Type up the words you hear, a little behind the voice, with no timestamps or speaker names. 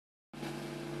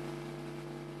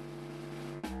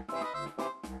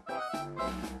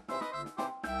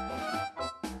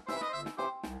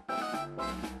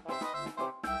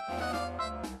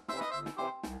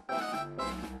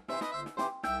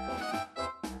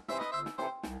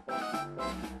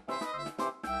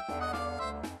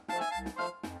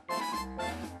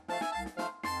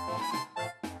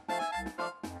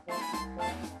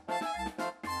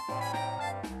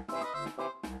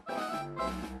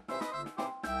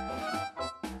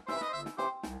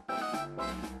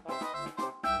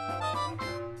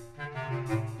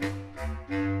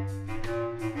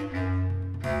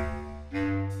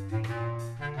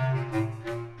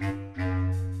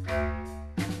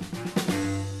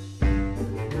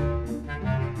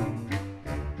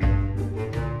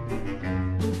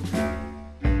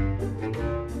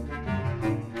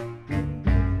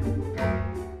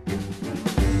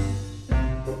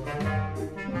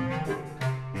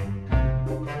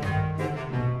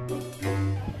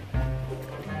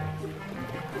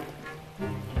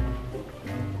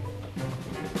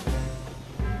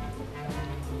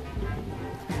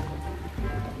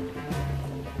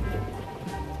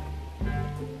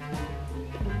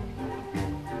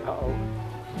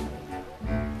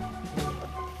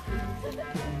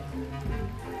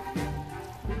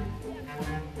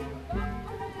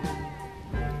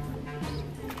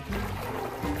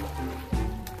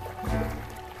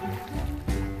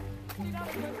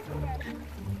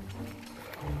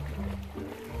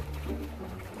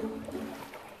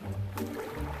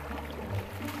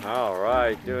All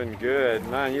right, doing good.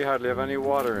 Man, you hardly have any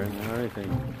water in or anything.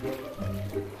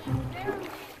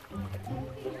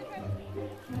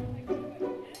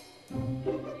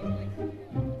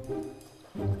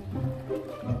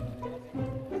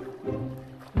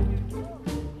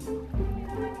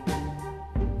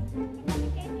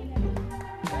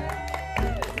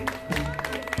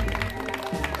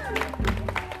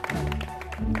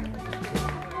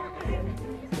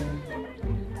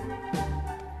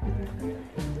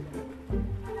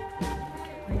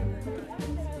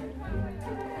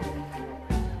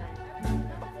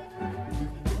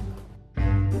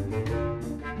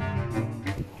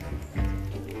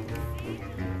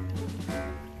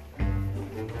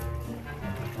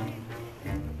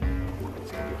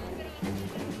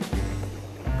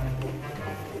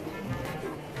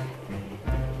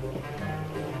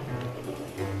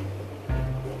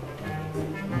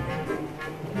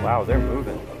 Wow, they're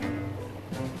moving.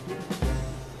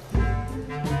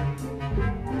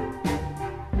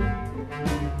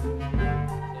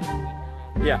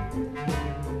 Yeah.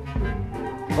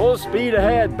 Full speed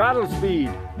ahead, battle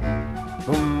speed.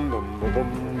 Boom, boom, boom,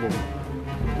 boom, boom.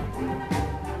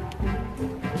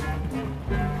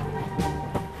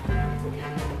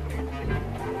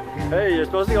 Hey, you're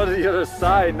supposed to go to the other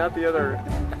side, not the other.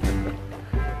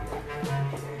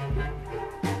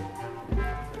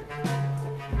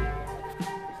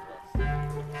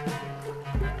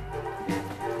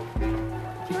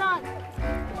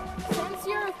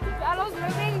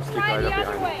 Try the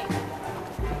other way.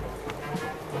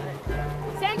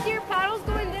 Since your paddle's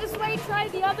going this way, try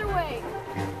the other way.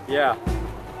 Yeah.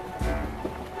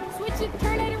 Switch it,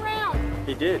 turn it around.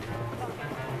 He did.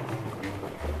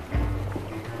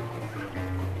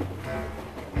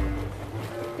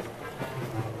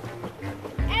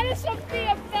 Anna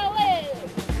Sophia fell in.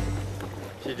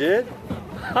 She did?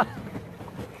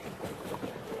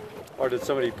 Or did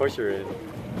somebody push her in?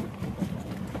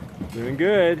 Doing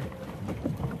good.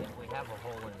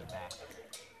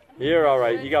 You're all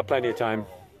right. You got plenty of time.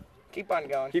 Keep on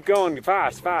going. Keep going.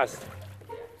 Fast, fast.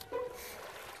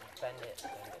 Bend it.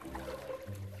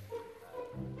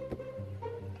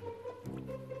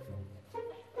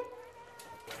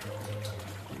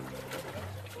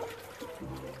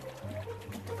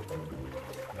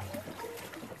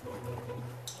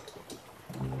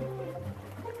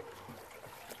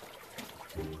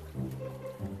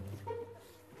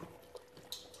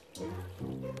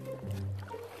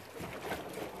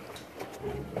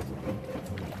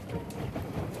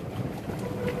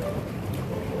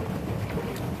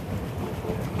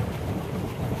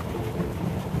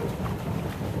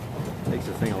 Takes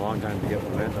this thing a long time to get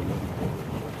momentum.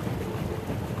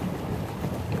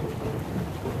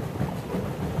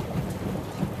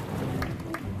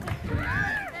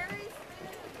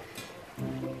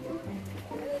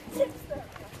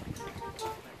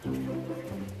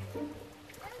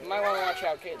 You might want to watch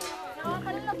out, kids.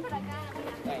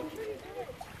 Thank you.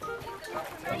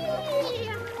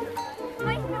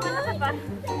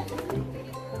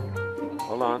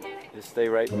 Hold on. Just stay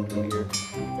right here.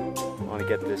 I want to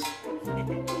get this.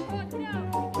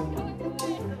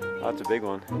 Oh, that's a big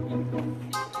one.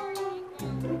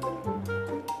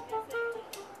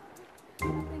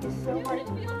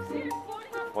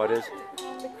 What is?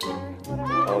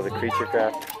 Oh, the creature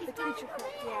craft. The creature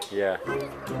craft, Yeah.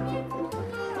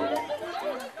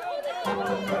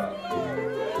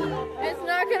 It's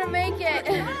not gonna make it.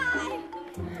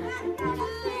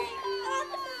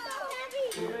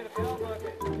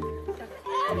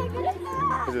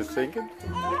 Is it sinking?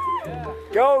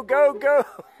 Go, go, go!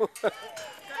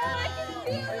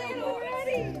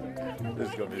 This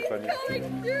is gonna be funny.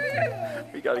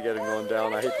 We gotta get him going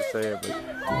down. I hate to say it, but.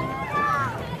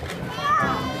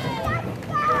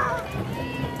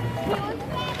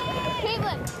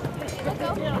 Caitlin, let's go.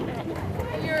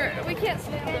 We can't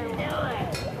stand there.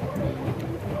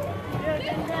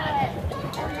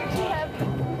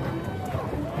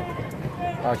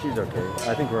 Oh, she's okay.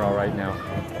 I think we're all right now.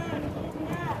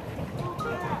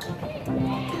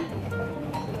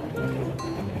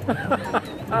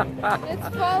 It's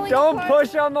falling Don't apart.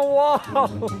 push on the wall.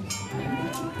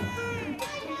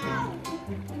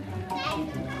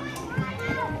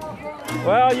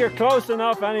 Well, you're close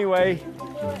enough anyway.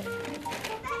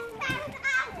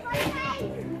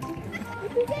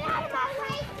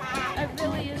 It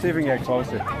really is. See if we can get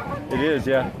closer. It is,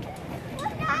 yeah.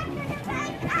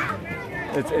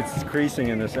 It's creasing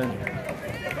in this end.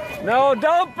 No,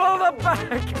 don't pull the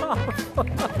back off.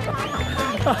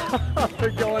 They're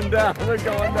going down, they're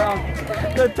going down.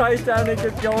 The Titanic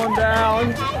is going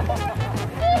down.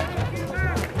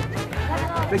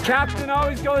 The captain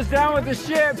always goes down with the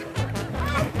ship.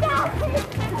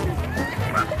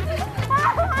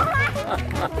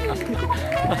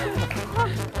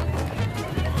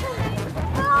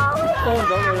 Oh,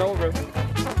 don't run over.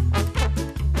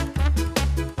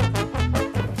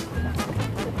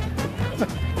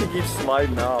 He keeps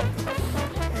sliding off.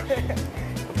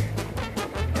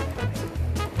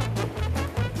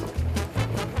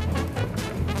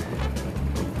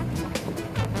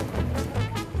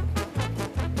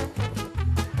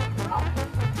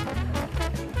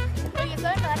 Oye,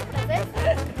 ¿sabes nadar francés?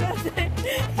 No sé,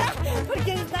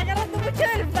 porque se está agarrando mucho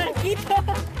del barquito.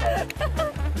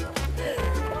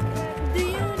 Do you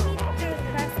need to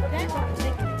grasp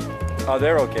that? Oh,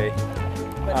 they're okay.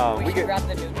 But we we can could- grab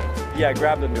the noodle. Yeah,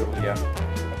 grab the noodle, yeah.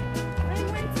 I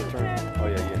want to Turn. grab. Oh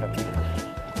yeah, you have to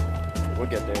turn. We'll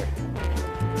get there.